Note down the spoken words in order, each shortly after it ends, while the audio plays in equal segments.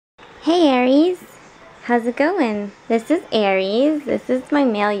Hey Aries, how's it going? This is Aries. This is my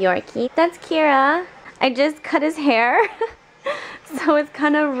male Yorkie. That's Kira. I just cut his hair, so it's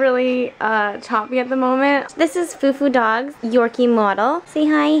kind of really choppy at the moment. This is Fufu Dog's Yorkie model. Say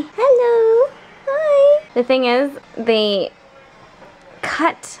hi. Hello. Hi. The thing is, they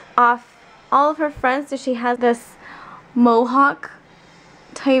cut off all of her fronts, so she has this mohawk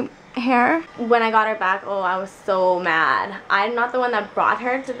type hair. When I got her back, oh, I was so mad. I'm not the one that brought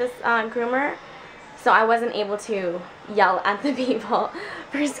her to this groomer, so I wasn't able to yell at the people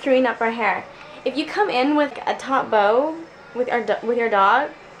for screwing up her hair. If you come in with a top bow with your dog,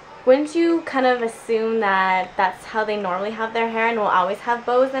 wouldn't you kind of assume that that's how they normally have their hair and will always have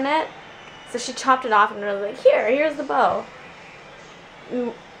bows in it? So she chopped it off and was like, here's the bow.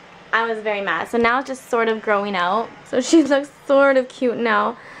 I was very mad. So now it's just sort of growing out. So she looks sort of cute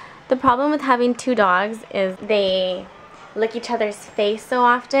now. The problem with having two dogs is they lick each other's face so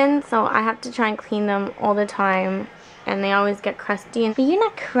often, so I have to try and clean them all the time, and they always get crusty. But you're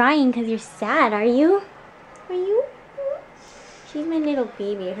not crying because you're sad, are you? Are you? She's my little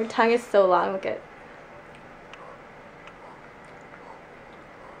baby. Her tongue is so long. Look at.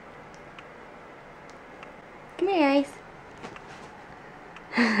 Come here, Aries.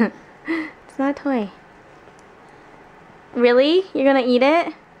 It's not a toy. Really? You're gonna eat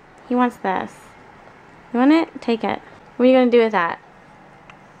it? He wants this. You want it? Take it. What are you gonna do with that?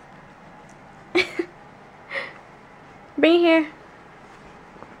 Bring it here.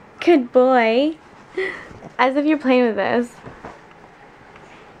 Good boy. As if you're playing with this.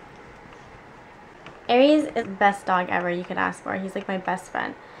 Aries is the best dog ever you could ask for. He's like my best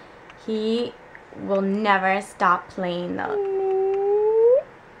friend. He will never stop playing though.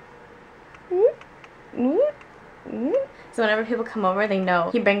 So whenever people come over, they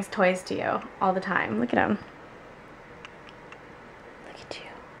know he brings toys to you all the time. Look at him. Look at you.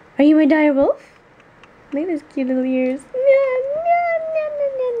 Are you my dire wolf? Look at his cute little ears.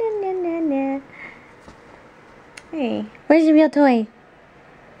 Hey, where's your real toy?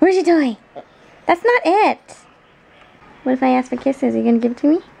 Where's your toy? That's not it. What if I ask for kisses? Are you gonna give it to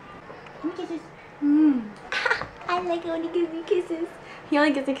me? Give me kisses. I like it when you give me kisses. He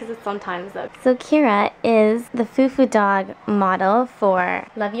only gives me kisses sometimes though. So Kira is the Fufu Dog model for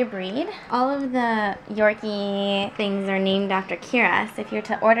Love Your Breed. All of the Yorkie things are named after Kira. So if you're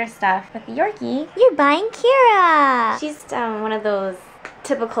to order stuff with the Yorkie, you're buying Kira. She's one of those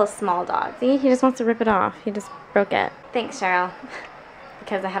typical small dogs. See, he just wants to rip it off. He just broke it. Thanks, Cheryl.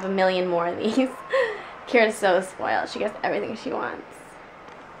 Because I have a million more of these. Kira's so spoiled. She gets everything she wants.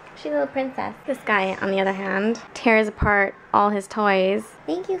 She's a little princess. This guy, on the other hand, tears apart all his toys.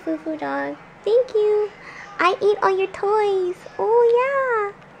 Thank you, Fufu Dog. Thank you. I eat all your toys.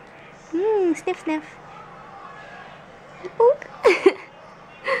 Oh, yeah. Sniff, sniff. Book.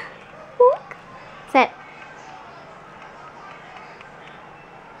 Book. Sit.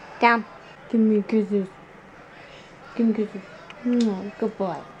 Down. Give me kisses. Give me kisses. Good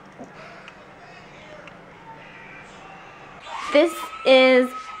boy. This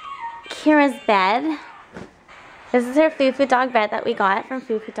is Kira's bed. This is her Fufu Dog bed that we got from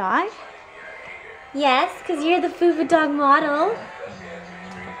Fufu Dog. Yes, because you're the Fufu Dog model.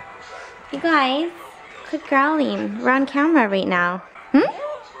 You guys, quit growling. We're on camera right now.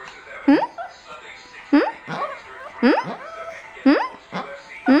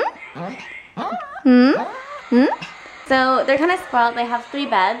 So they're kind of spoiled. They have 3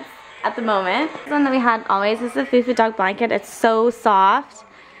 beds at the moment. The one that we had always is the Fufu Dog blanket. It's so soft.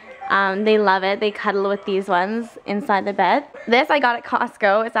 They love it. They cuddle with these ones inside the bed. This I got at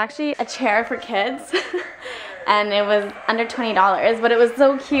Costco. It's actually a chair for kids. And it was under $20, but it was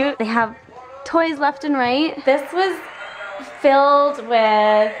so cute. They have toys left and right. This was filled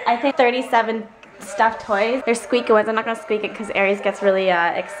with, I think, 37 stuffed toys. They're squeaky ones. I'm not going to squeak it because Aries gets really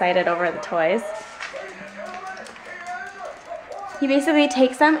excited over the toys. He basically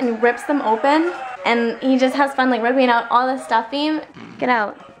takes them and rips them open, and he just has fun like ripping out all the stuffing. Get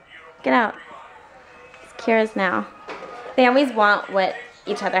out. Get out. It's Kira's now. They always want what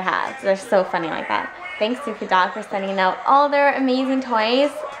each other has. They're so funny like that. Thanks Fufu Dog for sending out all their amazing toys.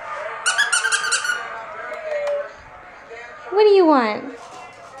 What do you want?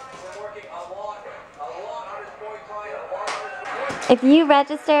 If you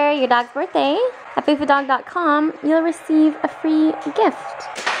register your dog's birthday at fufudog.com, you'll receive a free gift.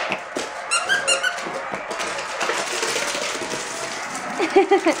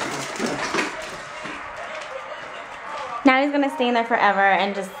 Now he's gonna stay in there forever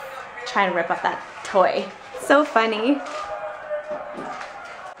and just try to rip up that toy. So funny.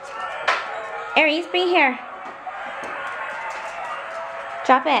 Aries, bring here.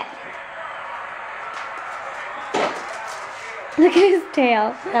 Drop it. Look at his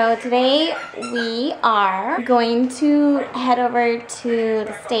tail. So today we are going to head over to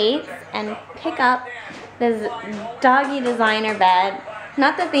the States and pick up this doggy designer bed.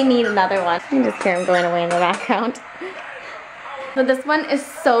 Not that they need another one. You can just hear him going away in the background. But this one is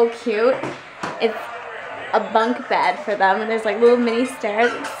so cute. It's a bunk bed for them, and there's like little mini stairs.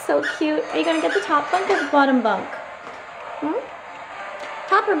 It's so cute. Are you gonna get the top bunk or the bottom bunk?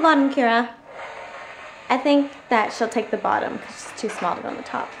 Top or bottom, Kira? I think that she'll take the bottom because she's too small to go on the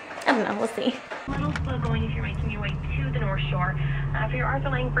top. I don't know, we'll see. A little slow going if you're making your way to the North Shore. For your Arthur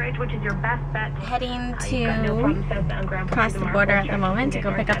Lang Bridge, which is your best bet. Heading to cross the border at the moment to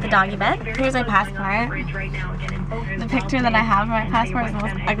go pick up the doggy bed. Here's my passport. The picture that I have of my passport is the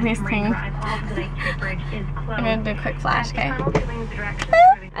most ugliest thing. I'm gonna do a quick flash, okay?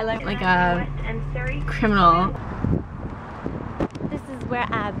 I look like a criminal. This is where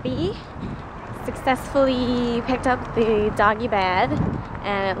Abby successfully picked up the doggy bed,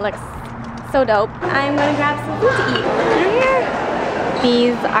 and it looks so dope. I'm gonna grab some food to eat. Through here.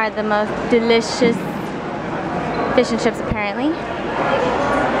 These are the most delicious fish and chips, apparently.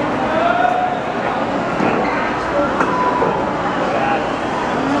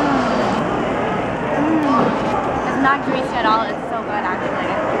 It's not greasy at all. It's so good, actually.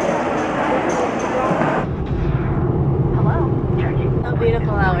 Hello. So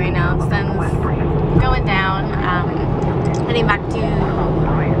beautiful out right now. The sun's going down. Heading back to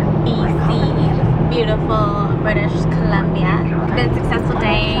BC, beautiful British Columbia. It's been a successful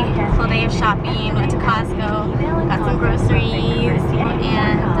day, full day of shopping. Went to Costco, got some groceries,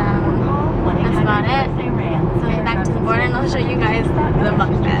 and that's about it. So head back to the border and I'll show you guys the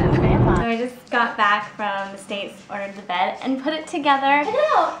bunk bed. So I just got back from the States, ordered the bed, and put it together. I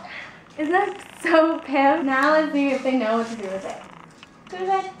know! Isn't that so pimp? Now let's see if they know what to do with it. Go to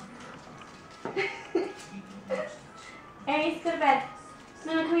bed. Aries, go to bed.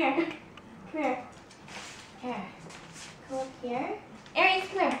 No, come here. Come here. Here. Come up here. Aries,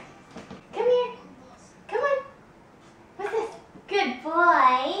 come here. Come here. Come on. What's this? Good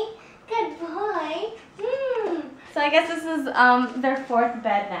boy. Good boy. So I guess this is their fourth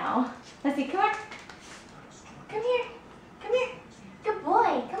bed now. Let's see. Come on. Come here. Come here. Good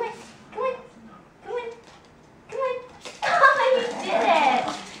boy. Come on. Come on. Come on. Come on. Oh, you did it.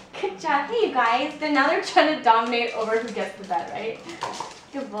 Good job. Hey, you guys. Now they're trying to dominate over who gets the bed, right?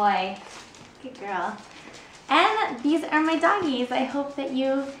 Good boy. Good girl. And these are my doggies. I hope that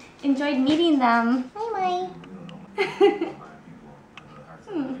you enjoyed meeting them. Bye, bye.